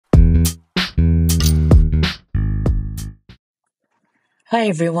Hi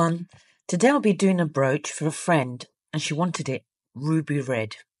everyone. Today I'll be doing a brooch for a friend and she wanted it ruby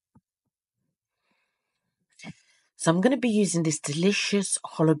red. So I'm going to be using this delicious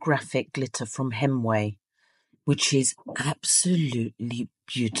holographic glitter from Hemway, which is absolutely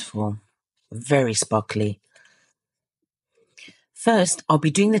beautiful. Very sparkly. First, I'll be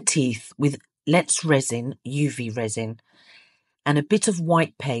doing the teeth with Let's Resin UV resin and a bit of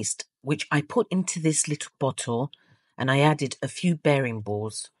white paste, which I put into this little bottle, and I added a few bearing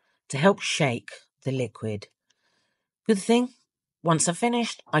balls to help shake the liquid. Good thing, once I've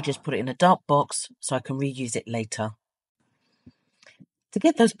finished, I just put it in a dark box so I can reuse it later. To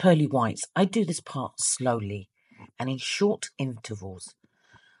get those pearly whites, I do this part slowly and in short intervals.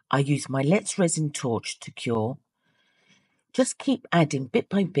 I use my Let's Resin torch to cure. Just keep adding bit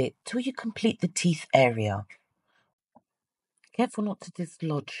by bit till you complete the teeth area. Careful not to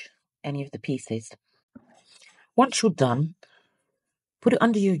dislodge any of the pieces. Once you're done, put it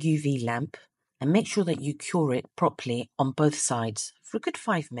under your UV lamp and make sure that you cure it properly on both sides for a good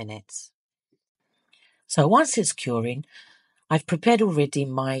 5 minutes. So once it's curing, I've prepared already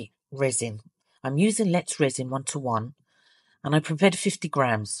my resin. I'm using Let's Resin 1:1 and I prepared 50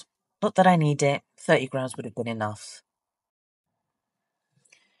 grams. Not that I need it, 30 grams would have been enough.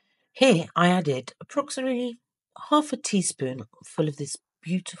 Here I added approximately half a teaspoon full of this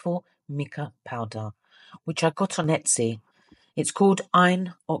beautiful mica powder, which I got on Etsy. It's called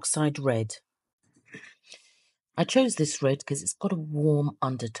Iron Oxide Red. I chose this red because it's got a warm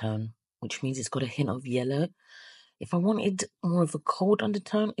undertone, which means it's got a hint of yellow. If I wanted more of a cold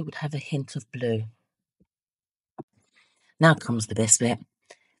undertone, it would have a hint of blue. Now comes the best bit.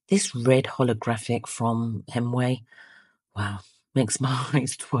 This red holographic from Hemway, wow, makes my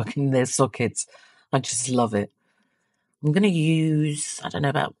eyes work in their sockets. I just love it. I'm going to use, I don't know,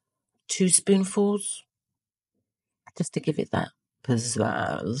 about 2 spoonfuls just to give it that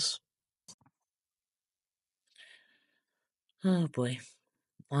pizzazz. Oh boy,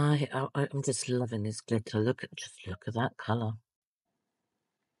 I'm just loving this glitter. Just look at that colour.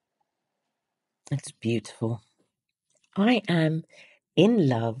 It's beautiful. I am in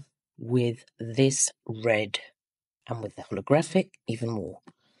love with this red, and with the holographic even more.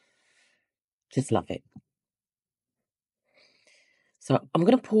 Just love it. So I'm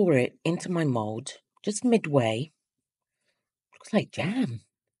going to pour it into my mould just midway. Looks like jam.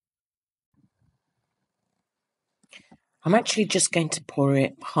 I'm actually just going to pour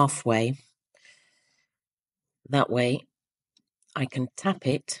it halfway. That way I can tap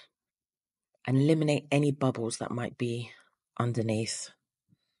it and eliminate any bubbles that might be underneath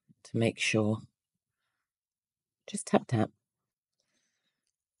to make sure. Just tap, tap.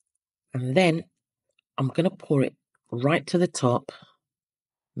 And then I'm going to pour it right to the top.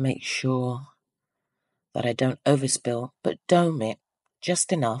 Make sure that I don't overspill, but dome it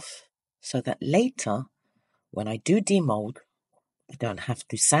just enough so that later, when I do demold, I don't have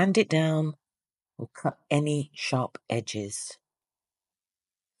to sand it down or cut any sharp edges.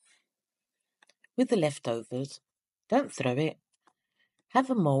 With the leftovers, don't throw it. Have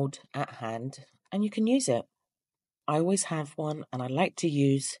a mould at hand and you can use it. I always have one, and I like to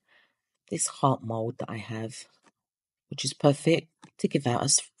use this heart mould that I have, which is perfect to give out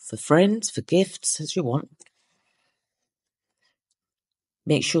as for friends, for gifts, as you want.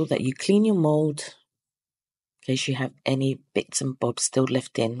 Make sure that you clean your mould in case you have any bits and bobs still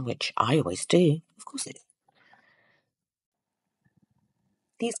left in, which I always do. Of course it is.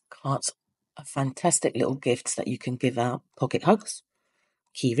 These cards are fantastic little gifts that you can give out. Pocket hugs,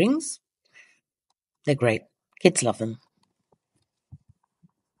 key rings. They're great. Kids love them.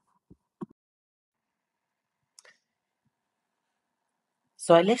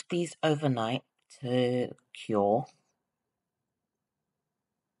 So I left these overnight to cure,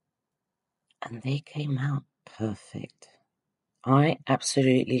 and they came out perfect. I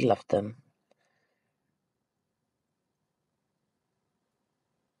absolutely loved them.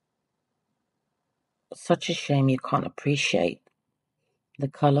 Such a shame you can't appreciate the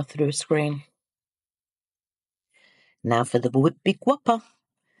colour through a screen. Now for the would-be guapa.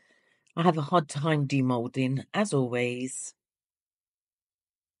 I have a hard time demoulding, as always.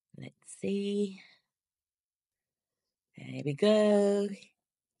 Let's see. There we go.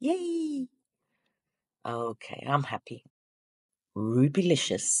 Yay! Okay, I'm happy.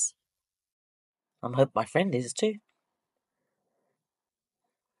 Rubylicious. I hope my friend is too.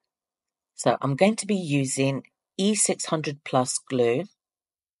 So I'm going to be using E600 plus glue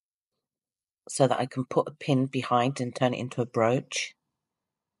so that I can put a pin behind and turn it into a brooch.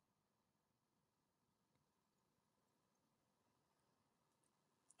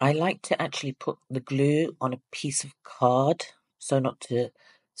 I like to actually put the glue on a piece of card so not to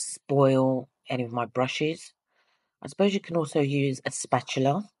spoil any of my brushes. I suppose you can also use a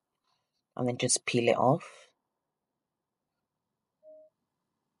spatula and then just peel it off.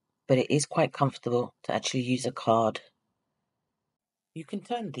 But it is quite comfortable to actually use a card. You can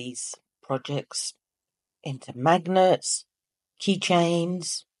turn these projects into magnets,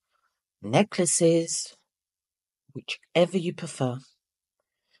 keychains, necklaces, whichever you prefer.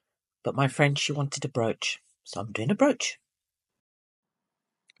 But my friend, she wanted a brooch, so I'm doing a brooch.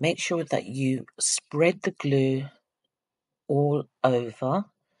 Make sure that you spread the glue all over.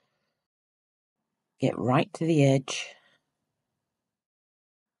 Get right to the edge.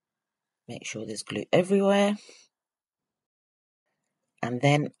 Make sure there's glue everywhere. And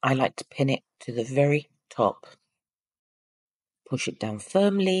then I like to pin it to the very top. Push it down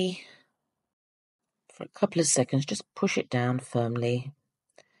firmly. For a couple of seconds, just push it down firmly.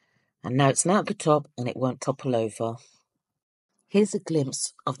 And now it's now at the top and it won't topple over. Here's a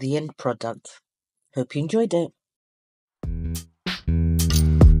glimpse of the end product. Hope you enjoyed it.